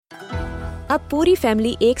अब पूरी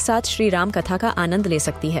फैमिली एक साथ श्री राम कथा का आनंद ले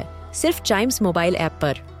सकती है, सिर्फ चाइम्स मोबाइल ऐप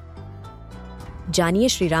पर। जानिए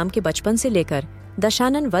श्री राम के बचपन से लेकर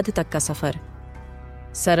दशानन वध तक का सफर।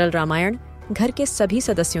 सरल रामायण घर के सभी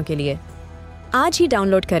सदस्यों के लिए। आज ही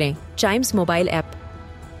डाउनलोड करें चाइम्स मोबाइल ऐप,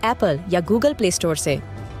 एप्पल या गूगल प्ले स्टोर से।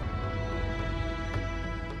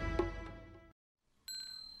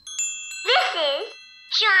 This is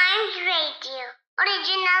Chimes Radio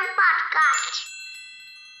original podcast.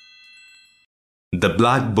 The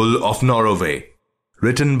Black Bull of Norroway,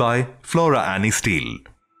 written by Flora Annie Steele.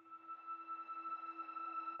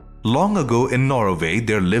 Long ago in Norway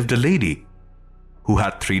there lived a lady who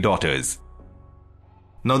had 3 daughters.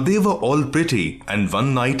 Now they were all pretty, and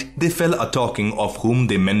one night they fell a-talking of whom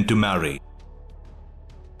they meant to marry.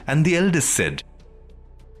 And the eldest said,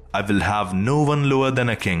 "I will have no one lower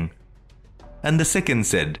than a king." And the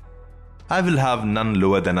second said, "I will have none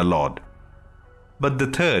lower than a lord." But the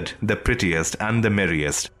third, the prettiest and the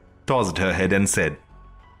merriest, tossed her head and said,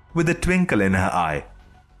 with a twinkle in her eye,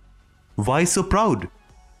 "Why so proud?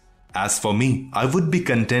 As for me, I would be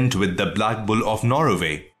content with the Black Bull of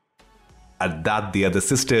Norroway." At that the other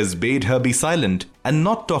sisters bade her be silent and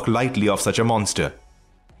not talk lightly of such a monster.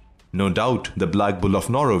 No doubt the Black Bull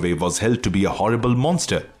of Norroway was held to be a horrible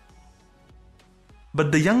monster.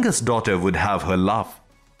 But the youngest daughter would have her laugh.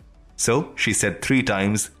 So she said 3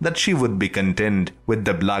 times that she would be content with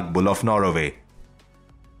the Black Bull of Norroway.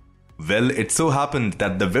 Well, it so happened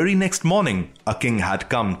that the very next morning a king had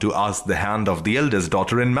come to ask the hand of the eldest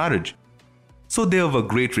daughter in marriage. So there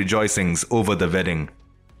were great rejoicings over the wedding,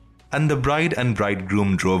 and the bride and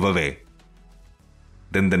bridegroom drove away.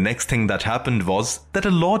 Then the next thing that happened was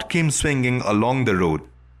that a lord came swinging along the road,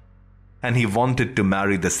 and he wanted to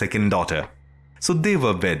marry the second daughter. So they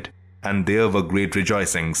were wed, and there were great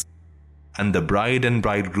rejoicings, and the bride and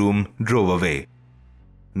bridegroom drove away.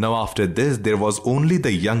 Now after this there was only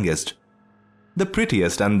the youngest, the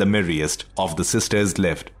prettiest and the merriest of the sisters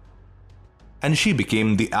left, and she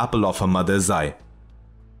became the apple of her mother's eye.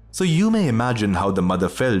 So you may imagine how the mother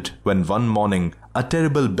felt when one morning a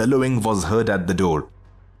terrible bellowing was heard at the door,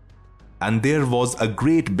 and there was a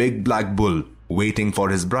great big black bull waiting for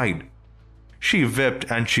his bride. She wept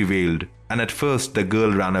and she wailed, and at first the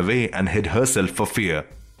girl ran away and hid herself for fear.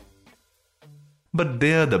 But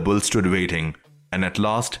there the bull stood waiting, and at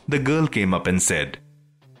last the girl came up and said,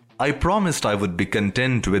 "I promised I would be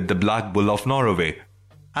content with the Black Bull of Norroway,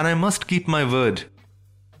 and I must keep my word.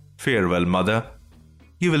 Farewell, mother.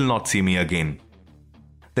 You will not see me again."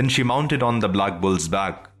 Then she mounted on the black bull's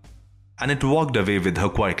back, and it walked away with her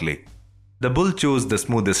quietly. The bull chose the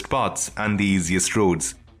smoothest paths and the easiest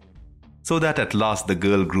roads, so that at last the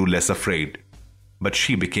girl grew less afraid. But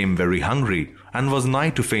she became very hungry and was nigh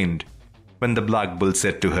to faint, when the black bull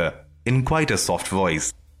said to her, in quite a soft voice,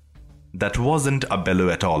 that wasn't a bellow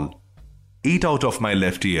at all, "Eat out of my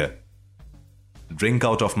left ear, drink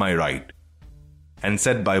out of my right, and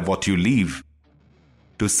set by what you leave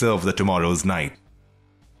to serve the tomorrow's night."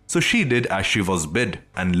 So she did as she was bid,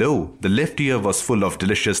 and lo, the left ear was full of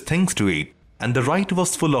delicious things to eat, and the right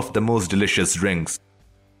was full of the most delicious drinks,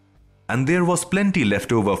 and there was plenty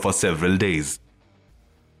left over for several days.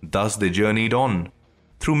 Thus they journeyed on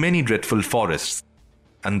through many dreadful forests,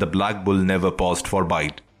 and the black bull never paused for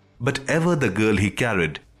bite, but ever the girl he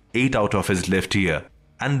carried ate out of his left ear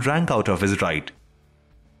and drank out of his right,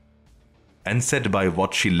 and set by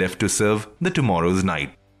what she left to serve the tomorrow's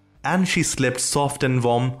night. And she slept soft and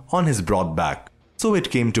warm on his broad back. So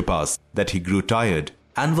it came to pass that he grew tired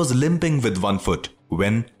and was limping with one foot,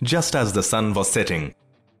 when, just as the sun was setting,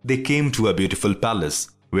 they came to a beautiful palace,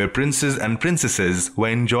 where princes and princesses were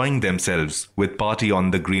enjoying themselves with party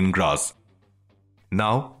on the green grass.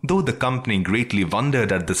 Now, though the company greatly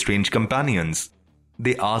wondered at the strange companions,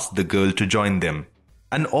 they asked the girl to join them,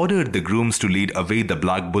 and ordered the grooms to lead away the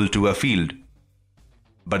black bull to a field.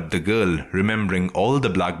 But the girl, remembering all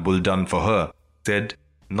the black bull done for her, said,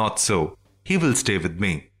 "Not so, he will stay with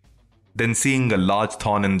me." Then seeing a large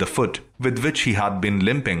thorn in the foot with which he had been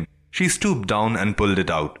limping, she stooped down and pulled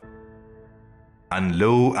it out. And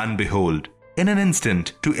lo and behold, in an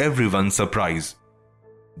instant, to everyone's surprise,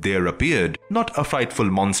 there appeared not a frightful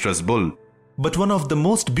monstrous bull, but one of the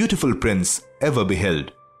most beautiful prince ever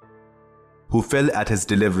beheld, who fell at his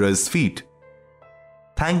deliverer's feet,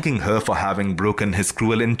 thanking her for having broken his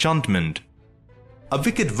cruel enchantment. A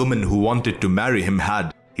wicked woman who wanted to marry him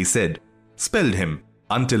had, he said, spelled him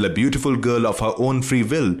until a beautiful girl of her own free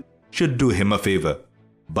will should do him a favor.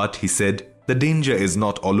 But, he said, the danger is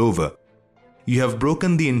not all over. You have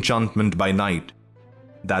broken the enchantment by night,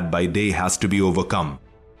 that by day has to be overcome.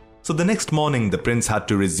 So the next morning the prince had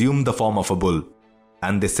to resume the form of a bull,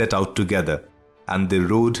 and they set out together, and they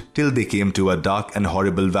rode till they came to a dark and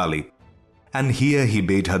horrible valley. And here he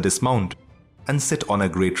bade her dismount, and sit on a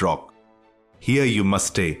great rock. Here you must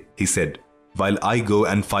stay, he said, while I go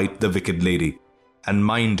and fight the wicked lady. And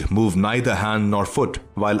mind, move neither hand nor foot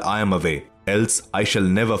while I am away, else I shall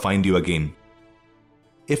never find you again.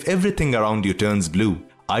 If everything around you turns blue,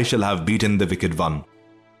 I shall have beaten the wicked one.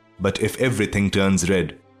 But if everything turns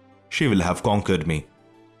red, she will have conquered me.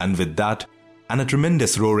 And with that, and a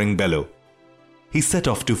tremendous roaring bellow, he set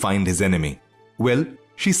off to find his enemy. Well,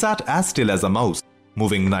 she sat as still as a mouse,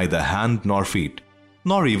 moving neither hand nor feet,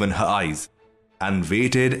 nor even her eyes, and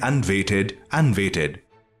waited and waited and waited.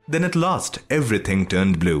 Then at last everything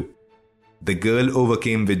turned blue. The girl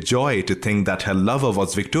overcame with joy to think that her lover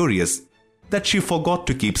was victorious, that she forgot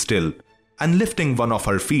to keep still, and lifting one of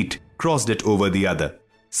her feet, crossed it over the other.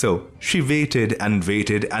 So she waited and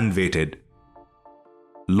waited and waited.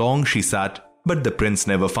 Long she sat, but the prince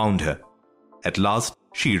never found her. At last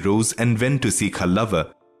she rose and went to seek her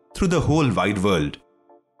lover through the whole wide world.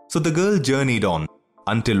 So the girl journeyed on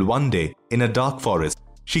until one day in a dark forest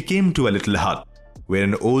she came to a little hut where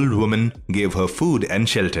an old woman gave her food and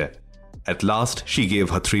shelter. At last she gave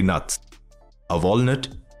her 3 nuts, a walnut,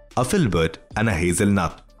 a filbert and a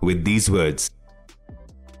hazelnut, with these words: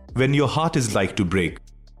 when your heart is like to break,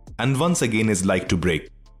 and once again is like to break,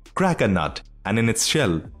 crack a nut, and in its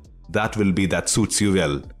shell, that will be that suits you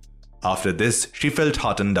well. After this she felt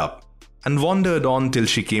heartened up, and wandered on till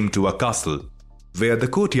she came to a castle, where the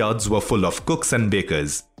courtyards were full of cooks and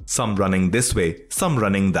bakers, some running this way, some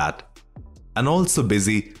running that, and all so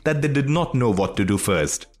busy that they did not know what to do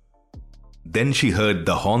first. Then she heard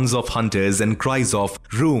the horns of hunters and cries of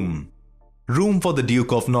 "Room! Room for the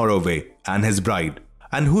Duke of Norroway and his bride,"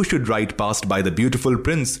 and who should ride past by the beautiful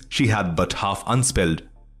prince she had but half unspelled.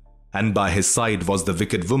 And by his side was the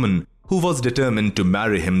wicked woman who was determined to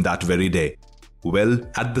marry him that very day. Well,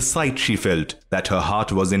 at the sight she felt that her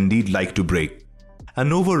heart was indeed like to break,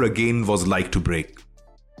 and over again was like to break,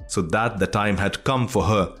 so that the time had come for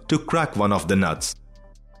her to crack one of the nuts.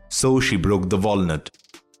 So she broke the walnut,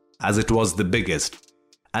 as it was the biggest,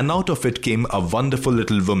 and out of it came a wonderful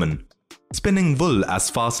little woman, spinning wool as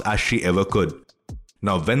fast as she ever could.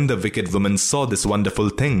 Now when the wicked woman saw this wonderful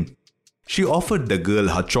thing, she offered the girl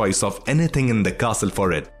her choice of anything in the castle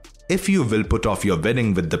for it. "If you will put off your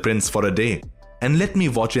wedding with the prince for a day, and let me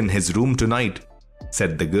watch in his room tonight,"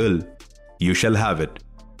 said the girl, "you shall have it."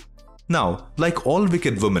 Now, like all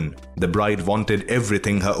wicked women, the bride wanted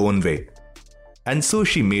everything her own way. And so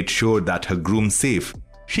she made sure that her groom safe.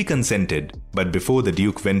 She consented, but before the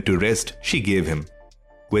duke went to rest, she gave him,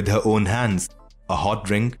 with her own hands, a hot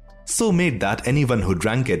drink, so made that anyone who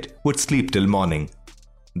drank it would sleep till morning.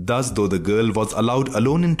 Thus, though the girl was allowed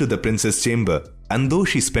alone into the prince's chamber, and though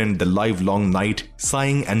she spent the livelong night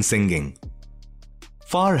sighing and singing,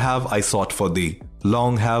 "Far have I sought for thee,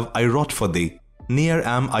 long have I wrought for thee, near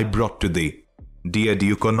am I brought to thee, dear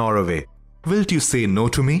Duke of Norroway, wilt you say no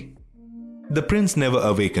to me?" The prince never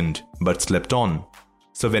awakened, but slept on.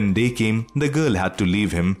 So when day came, the girl had to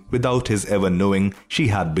leave him without his ever knowing she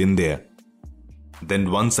had been there.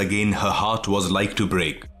 Then once again her heart was like to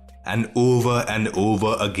break, and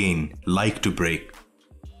over again like to break.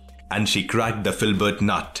 And she cracked the filbert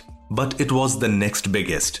nut, but it was the next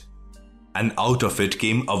biggest. And out of it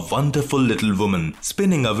came a wonderful little woman,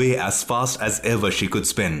 spinning away as fast as ever she could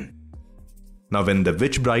spin. Now when the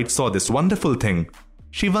witch bride saw this wonderful thing,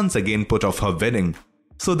 she once again put off her wedding,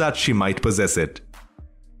 so that she might possess it.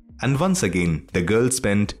 And once again the girl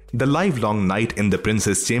spent the livelong night in the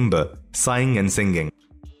prince's chamber, sighing and singing,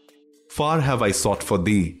 "Far have I sought for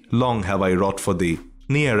thee, long have I wrought for thee,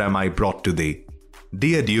 near am I brought to thee,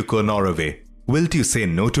 dear Duke of Norroway, wilt you say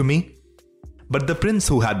no to me?" But the prince,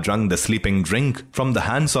 who had drunk the sleeping drink from the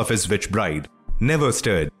hands of his witch bride, never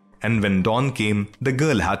stirred, and when dawn came, the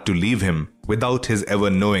girl had to leave him without his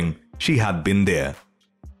ever knowing she had been there.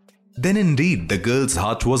 Then indeed the girl's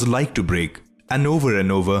heart was like to break, and over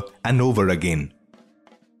and over again.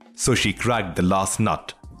 So she cracked the last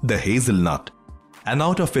nut, the hazelnut, and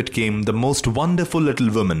out of it came the most wonderful little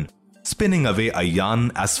woman, spinning away a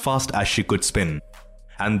yarn as fast as she could spin.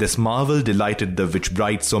 And this marvel delighted the witch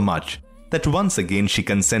bride so much that once again she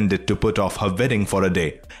consented to put off her wedding for a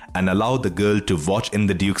day and allow the girl to watch in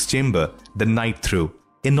the duke's chamber the night through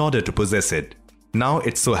in order to possess it. Now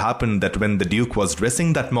it so happened that when the duke was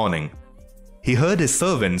dressing that morning, he heard his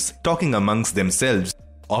servants talking amongst themselves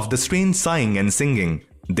of the strange sighing and singing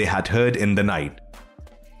they had heard in the night.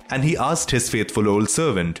 And he asked his faithful old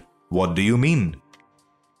servant, "What do you mean?"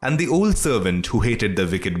 And the old servant, who hated the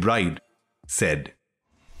wicked bride, said,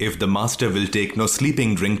 If the master will take no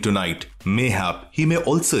sleeping drink tonight, mayhap he may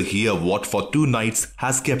also hear what for 2 nights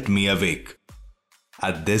has kept me awake."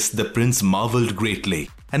 At this the prince marveled greatly,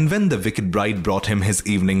 and when the wicked bride brought him his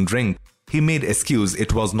evening drink, he made excuse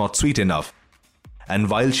it was not sweet enough. And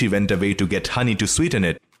while she went away to get honey to sweeten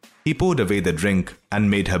it, he poured away the drink and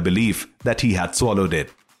made her believe that he had swallowed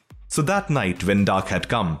it. So that night when dark had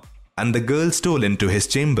come, and the girl stole into his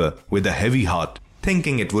chamber with a heavy heart,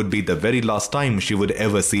 thinking it would be the very last time she would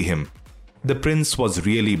ever see him, the prince was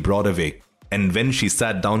really broad awake, and when she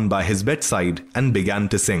sat down by his bedside and began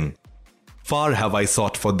to sing, "Far have I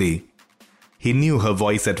sought for thee," he knew her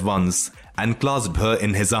voice at once and clasped her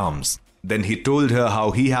in his arms. Then he told her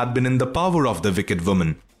how he had been in the power of the wicked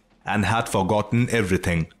woman and had forgotten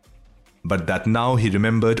everything, but that now he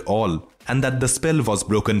remembered all and that the spell was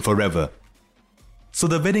broken forever. So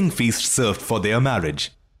the wedding feast served for their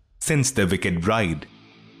marriage, since the wicked bride,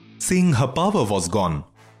 seeing her power was gone,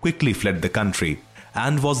 quickly fled the country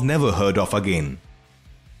and was never heard of again.